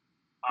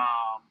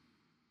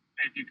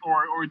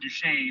 or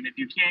Duchesne. If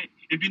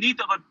you need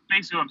to,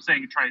 basically what I'm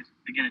saying, try to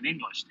begin in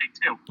English. Take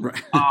 2.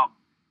 Right.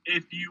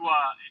 If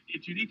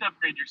you need to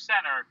upgrade your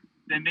center,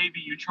 then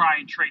maybe you try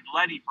and trade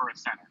Leddy for a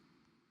center.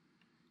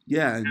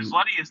 Yeah, because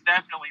Leddy is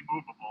definitely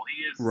movable.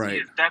 He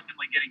is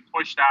definitely getting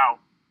pushed out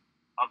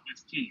of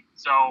this team.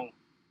 So,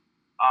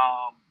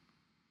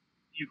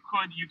 you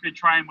could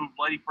try and move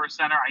Leddy for a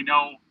center. I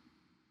know.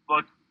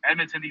 Look,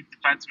 Edmonton needs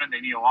defensemen.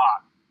 They need a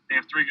lot. They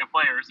have 3 good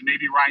players, and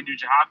maybe Ryan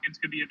Nugent-Hopkins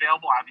could be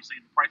available. Obviously,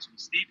 the price would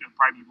be steep. It would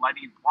probably be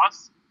Leddy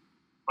plus,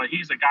 but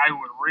he's a guy who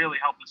would really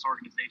help this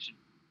organization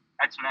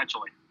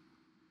exponentially.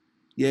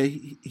 Yeah,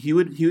 he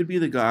would be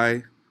the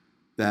guy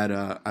that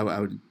I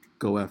would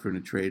go after in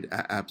a trade,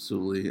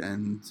 absolutely.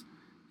 And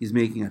he's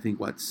making, I think,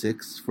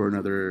 6 for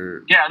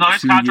another 2 years. Yeah, no,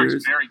 his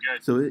contract's very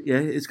good. So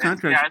his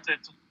contract.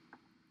 It's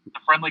a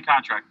friendly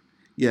contract.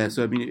 Yeah,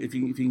 so I mean, if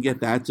you can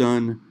get that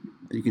done,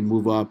 you can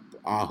move up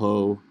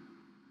Aho,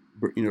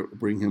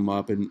 bring him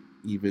up, and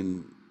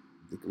even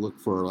look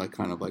for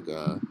kind of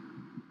a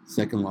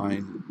second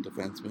line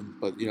defenseman.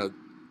 But the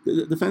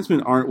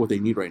defensemen aren't what they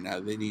need right now.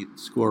 They need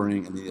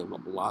scoring, and they need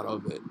a lot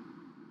of it.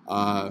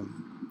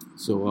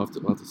 So we'll have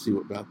to see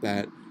about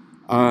that.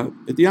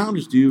 If the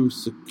Islanders do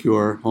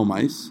secure home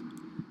ice,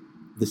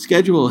 the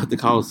schedule at the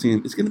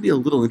Coliseum is going to be a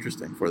little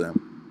interesting for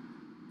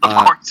them.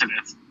 Of course it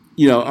is.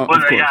 They got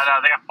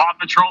Paw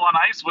Patrol on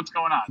ice. What's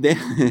going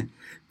on?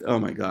 Oh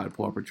my God,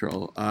 Paw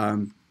Patrol.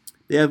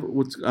 They have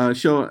what's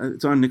show.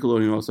 It's on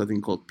Nickelodeon also, I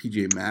think, called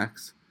PJ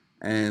Masks.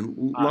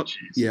 And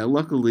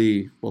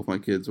luckily, both my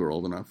kids were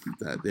old enough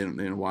that they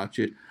didn't watch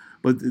it.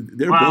 But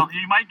they're both.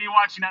 You might be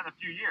watching that in a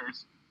few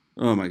years.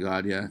 Oh my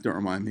God! Yeah, don't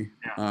remind me.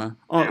 Yeah.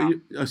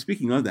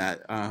 Speaking of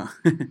that,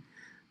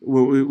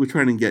 we're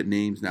trying to get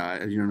names now.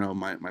 As you know,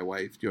 my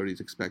wife Jody's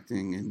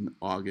expecting in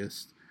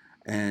August,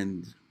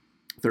 and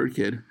 3rd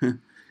kid.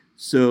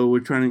 So we're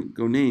trying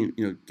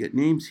to get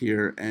names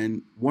here.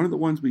 And one of the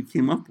ones we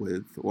came up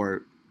with,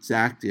 or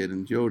Zach did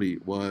and Jody,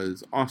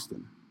 was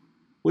Austin.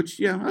 Which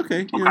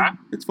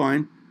it's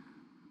fine.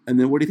 And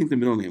then what do you think the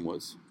middle name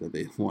was that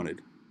they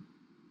wanted?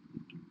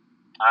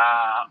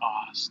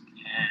 Austin.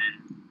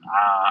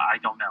 I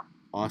don't know.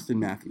 Austin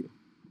Matthew.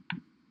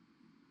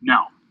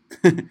 No.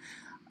 No.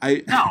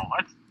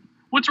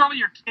 What's wrong with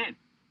your kid?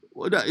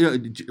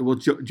 Well,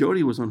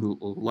 Jody was one who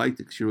liked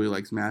it. She really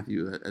likes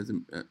Matthew as a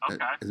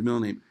middle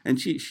name, and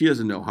she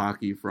doesn't know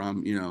hockey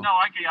from No,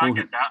 I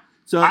get that.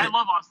 So I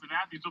love Austin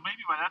Matthews, but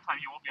maybe by that time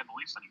he won't be on the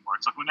Leafs anymore.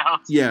 So who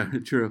knows? Yeah,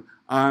 true.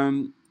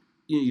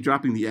 You're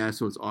dropping the S,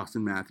 so it's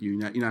Austin Matthew.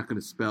 You're not going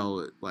to spell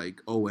it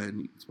like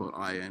O-N, you spell it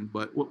I-N,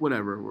 but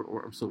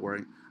whatever. I'm still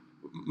worrying.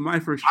 My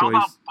first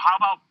choice. How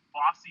about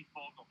Bossy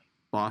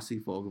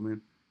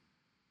Fogelman?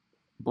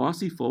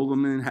 Bossy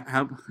Fogelman.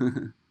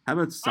 How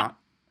about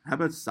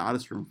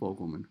Soderstrom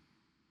Fogelman?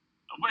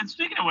 And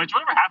speaking of which,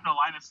 whatever happened to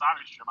Linus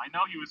Soderstrom? I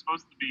know he was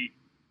supposed to be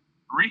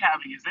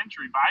rehabbing his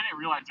injury, but I didn't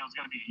realize it was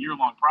going to be a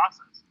year-long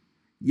process.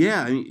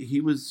 Yeah, I mean,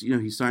 he was,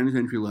 he signed his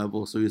entry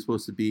level, so he was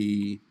supposed to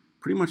be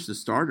pretty much the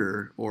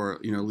starter, or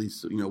at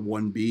least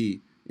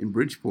 1B in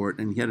Bridgeport,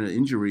 and he had an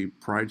injury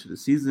prior to the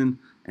season,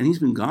 and he's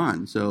been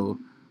gone. So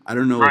I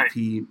don't know if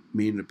he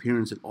made an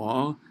appearance at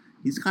all.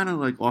 He's kind of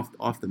like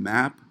off the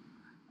map.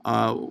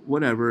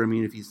 Whatever. I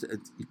mean, if he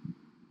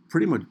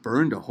pretty much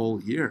burned a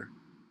whole year,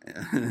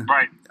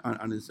 right,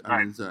 on his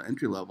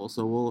entry level.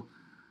 So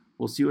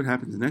we'll see what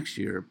happens next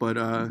year. But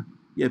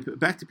yeah,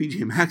 back to PJ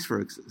Max for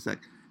a sec.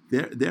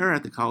 They're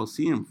at the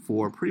Coliseum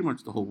for pretty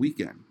much the whole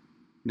weekend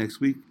next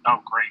week. Oh,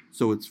 great!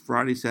 So it's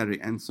Friday, Saturday,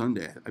 and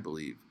Sunday, I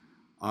believe.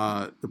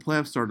 The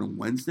playoffs start on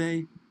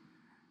Wednesday.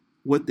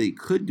 What they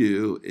could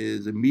do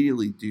is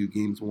immediately do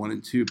games 1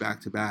 and 2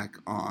 back to back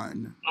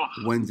on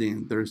Wednesday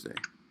and Thursday.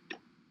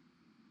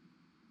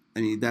 I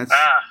mean, that's.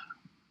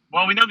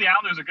 Well, we know the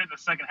Islanders are good in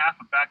the second half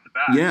of back to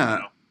back. Yeah,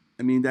 so.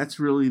 I mean that's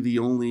really the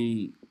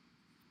only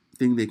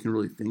thing they can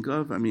really think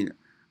of. I mean,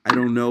 I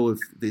don't know if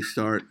they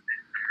start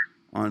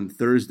on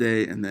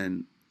Thursday and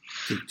then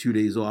take 2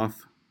 days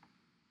off.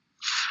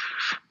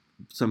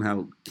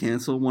 Somehow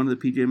cancel one of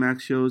the PJ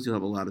Maxx shows. You'll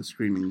have a lot of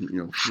screaming,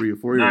 3 or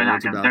 4 year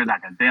olds about. They're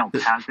not going. They don't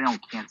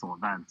cancel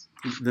events.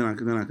 They're not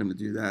going to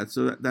do that.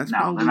 So that's no,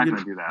 probably they're not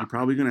going to do that. You're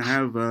probably going to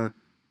have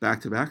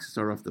back to backs to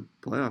start off the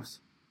playoffs.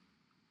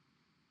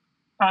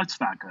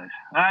 It's not good.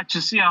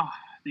 Just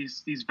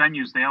these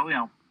venues. They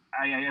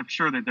I am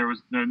sure that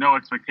there's no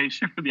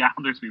expectation for the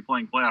Islanders to be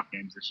playing playoff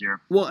games this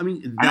year. Well, I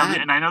mean,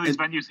 I know these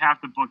venues have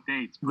to book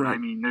dates, but right. I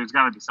mean, there's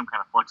got to be some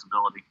kind of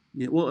flexibility.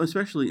 Yeah, well,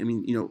 especially, I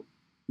mean,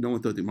 no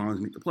one thought the Marlins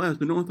would make the playoffs,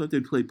 but no one thought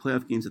they'd play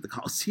playoff games at the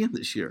Coliseum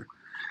this year.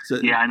 So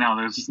yeah, I know.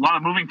 There's a lot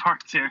of moving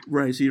parts here.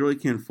 Right, so you really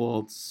can't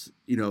fault,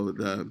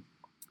 the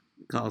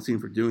Coliseum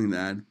for doing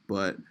that.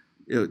 But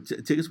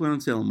tickets went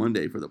on sale on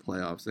Monday for the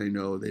playoffs. I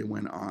know they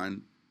went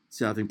on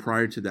sale, I think,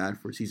 prior to that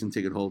for season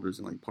ticket holders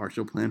and like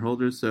partial plan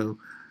holders. So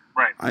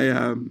right,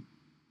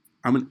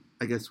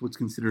 I guess what's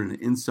considered an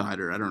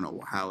insider. I don't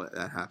know how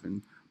that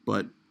happened,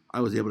 but I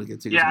was able to get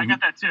tickets. Yeah, I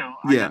got that too.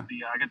 I got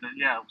the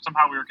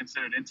somehow we were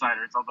considered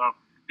insiders, although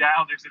the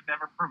Islanders have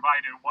never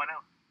provided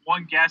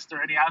one guest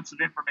or any ounce of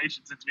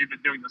information since we've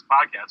been doing this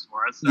podcast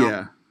for us. So,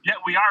 yeah,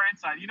 we are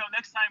inside.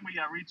 Next time we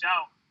reach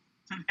out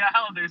to the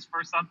Islanders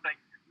for something,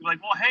 we're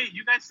like, well, hey,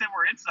 you guys said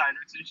we're insiders,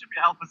 so you should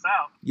be help us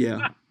out.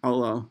 Yeah,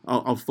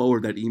 I'll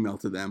forward that email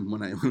to them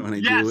when I do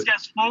it.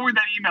 Yes, forward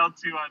that email to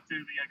the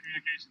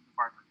communications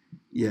department.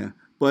 Yeah,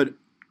 but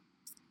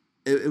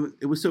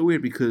it was so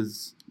weird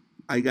because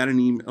I got an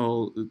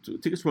email.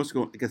 Tickets were supposed to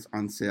go, I guess,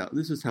 on sale.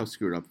 This is how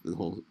screwed up the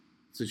whole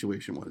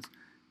situation was.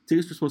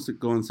 Tickets were supposed to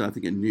go on sale, I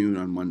think, at noon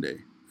on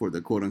Monday for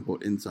the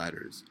quote-unquote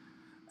insiders.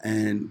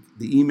 And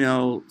the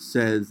email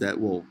says that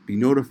we'll be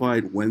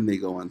notified when they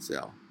go on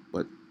sale.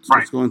 But it's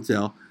supposed to go on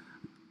sale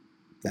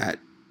that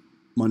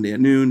Monday at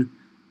noon.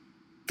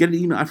 Get an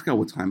email. I forgot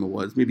what time it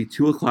was. Maybe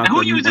 2 o'clock. And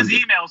who uses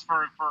emails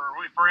for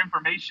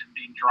information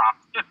being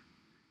dropped?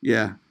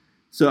 Yeah.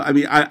 So, I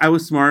mean, I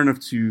was smart enough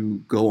to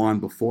go on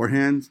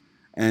beforehand.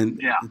 And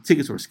the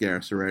tickets were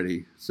scarce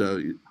already. So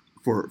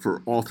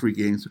for all 3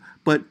 games.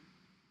 But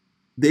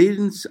they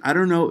didn't. I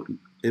don't know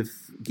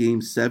if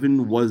Game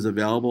 7 was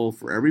available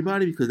for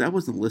everybody because that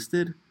wasn't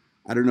listed.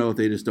 I don't know if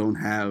they just don't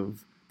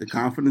have the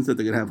confidence that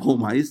they're going to have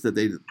home ice that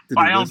they didn't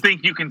I don't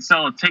think you can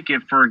sell a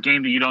ticket for a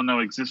game that you don't know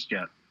exists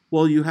yet.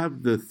 Well, you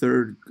have the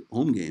 3rd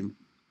home game.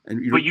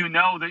 But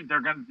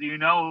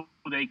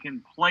they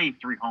can play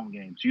 3 home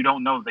games. You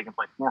don't know if they can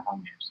play 4 home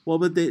games. Well,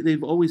 but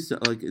they've always,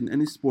 like in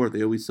any sport,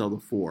 they always sell the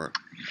 4,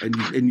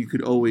 and you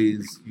could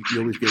always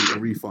get a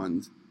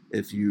refund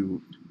if they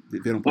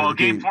don't play. Well, the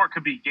game. Game 4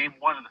 could be Game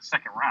 1 of the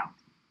second round.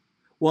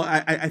 Well,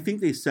 I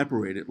think they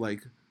separate it,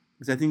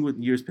 because I think with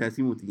years past,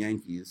 even with the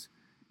Yankees,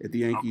 if the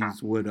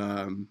Yankees would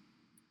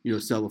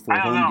sell the 4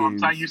 home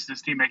games. I'm not used to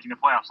this team making the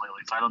playoffs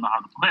lately, so I don't know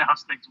how the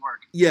playoffs things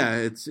work. Yeah,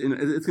 it's going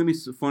to be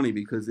so funny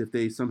because if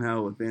they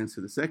somehow advance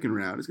to the second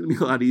round, it's going to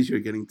be a lot easier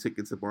getting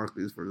tickets at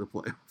Barclays for the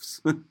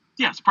playoffs.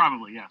 Yes,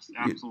 probably. Yes,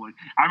 absolutely.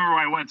 Yeah. I remember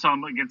when I went and saw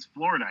them against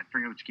Florida. I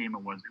forget which game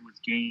it was. It was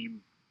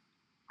Game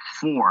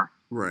 4.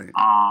 Right.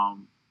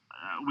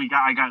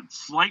 I got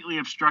slightly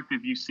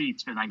obstructive view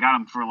seats, and I got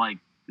them for like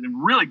a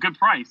really good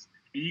price.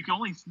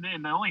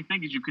 And the only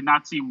thing is you could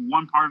not see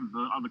one part of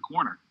the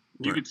corner.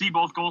 You could see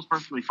both goals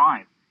perfectly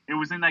fine. It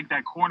was in like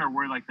that corner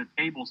where like the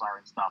tables are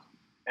and stuff.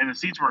 And the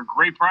seats were a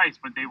great price,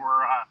 but they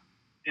were,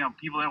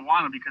 people didn't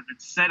want them because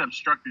it said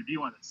obstructed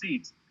view on the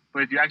seats.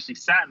 But if you actually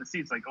sat in the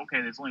seats, like,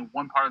 okay, there's only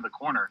one part of the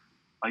corner.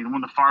 Like one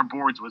of the far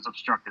boards was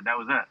obstructed. That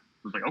was it.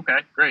 It was like,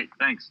 okay, great,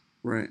 thanks.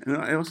 Right. And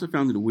I also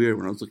found it weird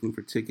when I was looking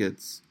for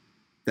tickets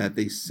that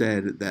they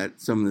said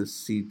that some of the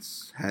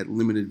seats had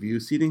limited view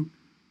seating.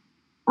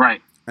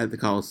 Right. At the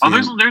Coliseum.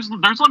 Oh, there's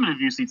limited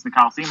view seats in the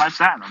Coliseum. I've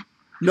sat in them.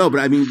 No,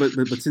 but I mean, but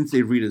since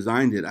they've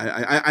redesigned it,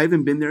 I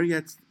haven't been there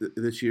yet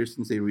this year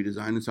since they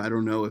redesigned it, so I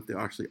don't know if there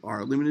actually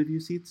are limited view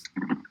seats.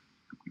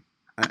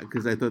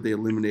 Because I thought they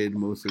eliminated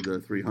most of the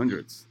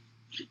 300s.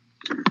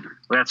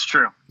 That's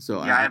true. So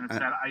I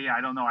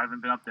don't know. I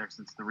haven't been up there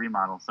since the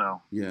remodel.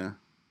 So yeah,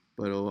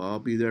 but I'll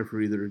be there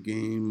for either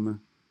game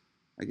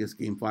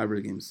 5 or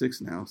game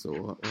 6 now. So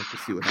we'll have to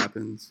see what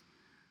happens.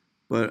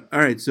 But all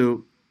right,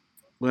 so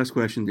last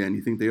question, Dan.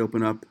 You think they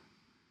open up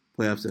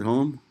playoffs at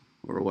home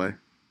or away?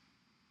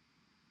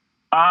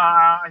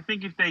 I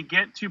think if they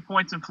get 2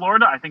 points in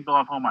Florida, I think they'll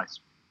have home ice.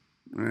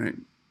 All right.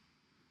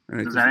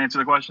 Does that answer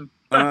the question?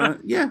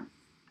 Yeah.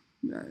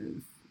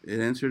 It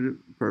answered it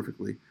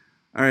perfectly.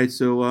 All right,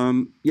 so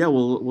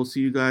we'll see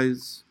you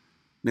guys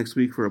next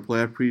week for a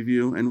playoff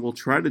preview, and we'll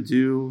try to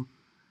do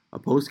a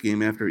post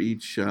game after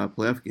each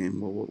playoff game.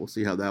 We'll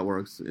see how that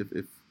works.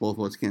 If both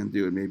of us can't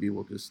do it, maybe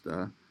we'll just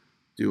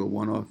do a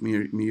one-off,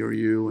 me or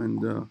you,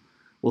 and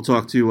we'll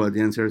talk to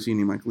Dan Saraceni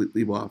and Mike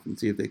Leboff and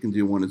see if they can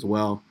do one as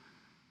well.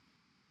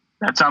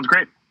 That sounds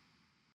great.